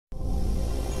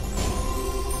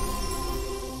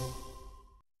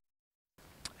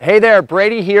Hey there,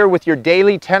 Brady here with your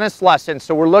daily tennis lesson.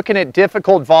 So we're looking at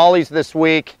difficult volleys this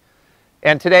week,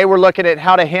 and today we're looking at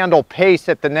how to handle pace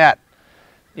at the net.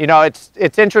 You know, it's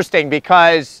interesting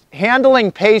because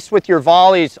handling pace with your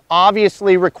volleys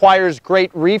obviously requires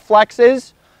great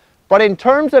reflexes, but in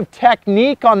terms of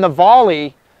technique on the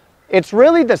volley, it's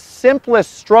really the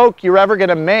simplest stroke you're ever going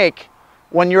to make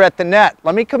when you're at the net.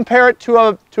 Let me compare it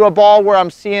to a ball where I'm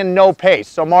seeing no pace.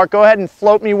 So Mark, go ahead and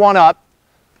float me one up.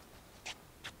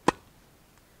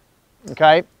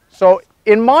 Okay, so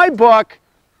in my book,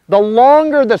 the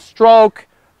longer the stroke,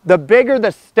 the bigger the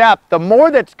step, the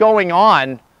more that's going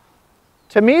on.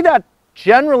 To me, that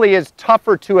generally is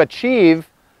tougher to achieve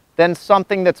than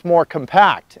something that's more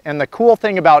compact. And the cool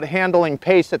thing about handling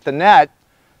pace at the net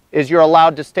is you're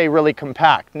allowed to stay really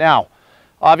compact. Now,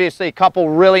 obviously, a couple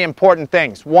really important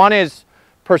things. One is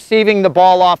perceiving the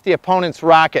ball off the opponent's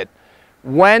racket.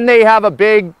 When they have a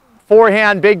big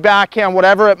forehand, big backhand,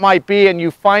 whatever it might be, and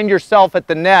you find yourself at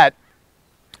the net,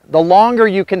 the longer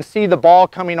you can see the ball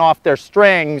coming off their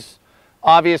strings,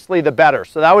 obviously the better.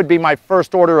 So that would be my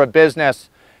first order of business,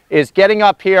 is getting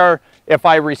up here. If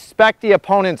I respect the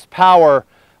opponent's power,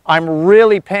 I'm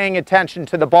really paying attention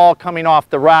to the ball coming off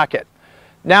the racket.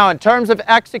 Now, in terms of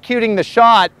executing the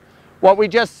shot, what we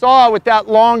just saw with that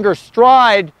longer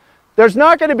stride, there's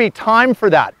not going to be time for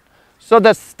that. So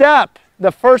the step,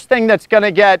 the first thing that's going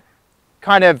to get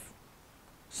kind of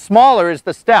smaller is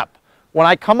the step. When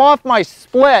I come off my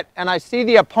split and I see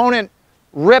the opponent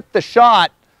rip the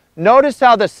shot, notice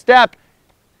how the step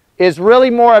is really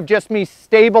more of just me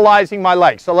stabilizing my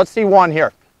legs. So let's see one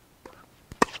here.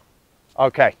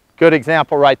 Okay, good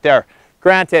example right there.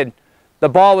 Granted, the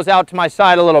ball was out to my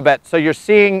side a little bit, so you're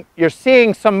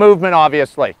seeing some movement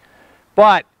obviously.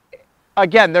 But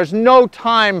again, there's no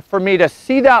time for me to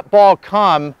see that ball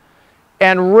come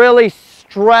and really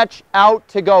stretch out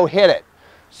to go hit it.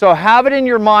 So have it in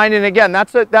your mind, and again,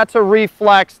 that's a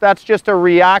reflex, that's just a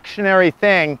reactionary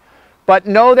thing, but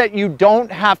know that you don't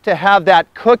have to have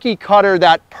that cookie cutter,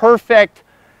 that perfect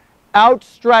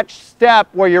outstretched step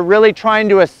where you're really trying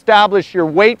to establish your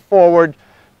weight forward.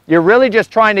 You're really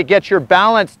just trying to get your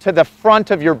balance to the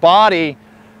front of your body,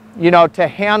 you know, to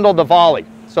handle the volley.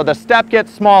 So the step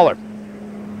gets smaller.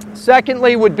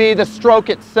 Secondly would be the stroke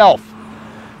itself.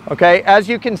 Okay, as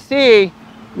you can see,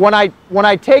 when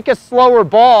I take a slower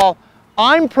ball,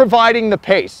 I'm providing the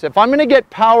pace. If I'm going to get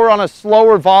power on a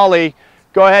slower volley,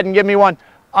 go ahead and give me one.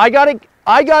 I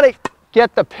gotta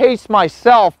get the pace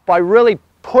myself by really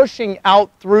pushing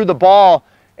out through the ball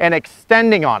and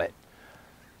extending on it.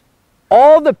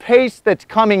 All the pace that's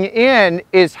coming in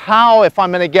is how, if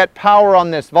I'm going to get power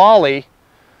on this volley,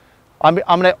 I'm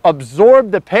going to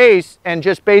absorb the pace and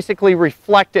just basically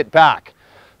reflect it back.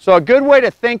 So a good way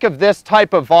to think of this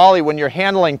type of volley when you're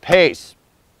handling pace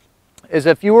is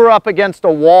if you were up against a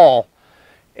wall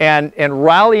and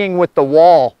rallying with the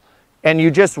wall and you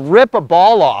just rip a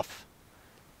ball off,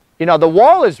 you know, the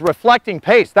wall is reflecting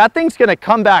pace. That thing's going to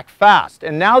come back fast.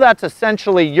 And now that's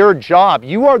essentially your job.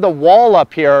 You are the wall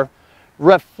up here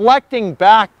reflecting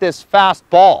back this fast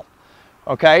ball,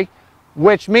 okay?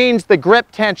 Which means the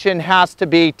grip tension has to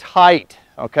be tight.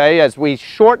 Okay, as we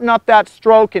shorten up that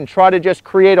stroke and try to just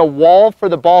create a wall for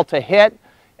the ball to hit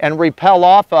and repel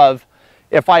off of,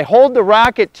 if I hold the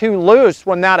racket too loose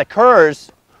when that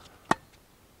occurs,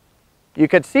 you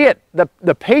could see it.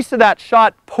 The pace of that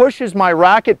shot pushes my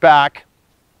racket back.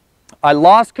 I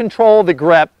lost control of the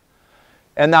grip,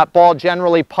 and that ball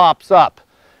generally pops up.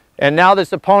 And now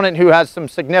this opponent who has some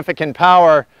significant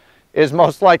power is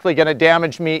most likely going to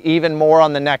damage me even more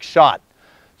on the next shot.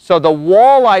 So the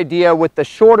wall idea with the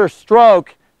shorter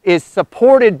stroke is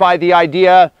supported by the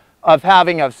idea of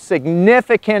having a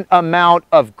significant amount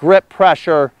of grip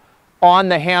pressure on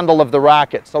the handle of the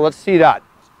racket. So let's see that.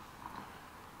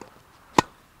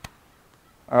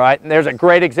 All right, and there's a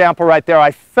great example right there.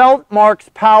 I felt Mark's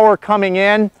power coming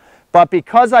in, but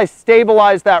because I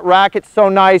stabilized that racket so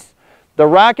nice, the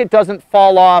racket doesn't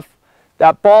fall off,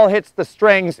 that ball hits the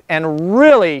strings and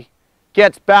really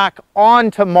gets back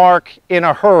onto Mark in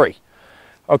a hurry.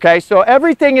 Okay, so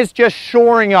everything is just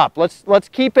shoring up. Let's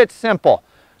keep it simple.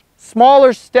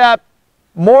 Smaller step,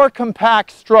 more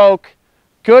compact stroke,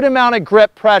 good amount of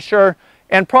grip pressure,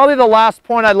 and probably the last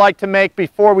point I'd like to make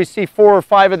before we see 4 or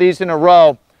 5 of these in a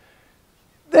row.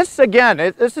 This, again,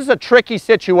 this is a tricky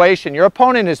situation. Your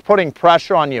opponent is putting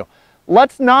pressure on you.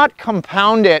 Let's not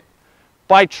compound it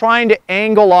by trying to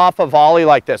angle off a volley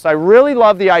like this. I really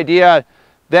love the idea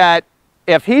that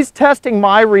if he's testing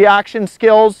my reaction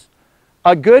skills,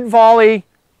 a good volley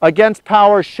against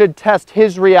power should test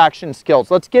his reaction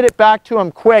skills. Let's get it back to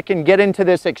him quick and get into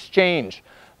this exchange.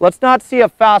 Let's not see a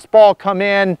fast ball come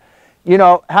in, you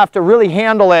know, have to really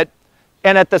handle it,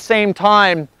 and at the same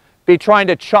time be trying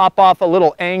to chop off a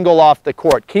little angle off the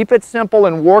court. Keep it simple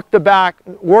and work the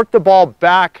ball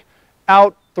back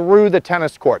out through the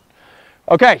tennis court.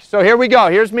 Okay, so here we go.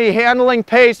 Here's me handling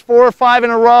pace 4 or 5 in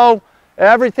a row.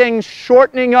 Everything's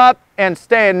shortening up and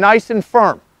staying nice and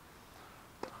firm.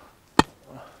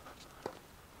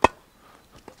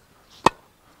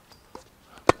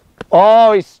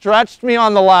 Oh, he stretched me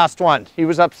on the last one. He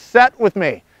was upset with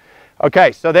me.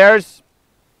 Okay, so there's,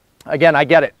 again, I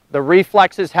get it. The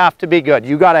reflexes have to be good.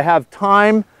 You got to have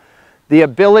time, the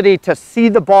ability to see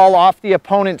the ball off the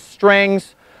opponent's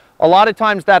strings. A lot of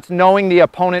times that's knowing the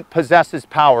opponent possesses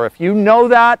power. If you know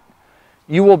that,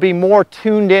 you will be more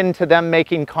tuned in to them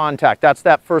making contact. That's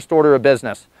that first order of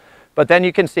business. But then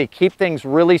you can see, keep things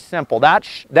really simple. That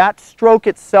stroke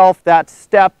itself, that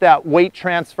step, that weight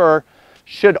transfer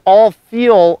should all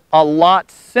feel a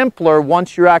lot simpler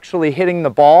once you're actually hitting the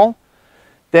ball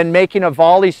than making a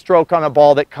volley stroke on a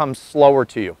ball that comes slower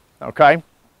to you, okay?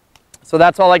 So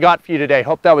that's all I got for you today.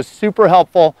 Hope that was super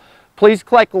helpful. Please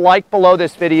click like below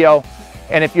this video,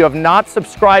 and if you have not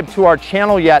subscribed to our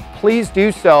channel yet, please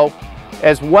do so,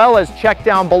 as well as check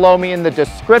down below me in the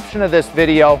description of this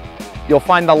video. You'll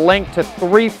find the link to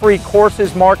 3 free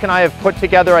courses Mark and I have put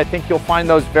together. I think you'll find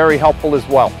those very helpful as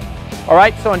well. All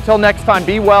right, so until next time,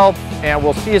 be well, and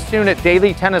we'll see you soon at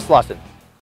Daily Tennis Lesson.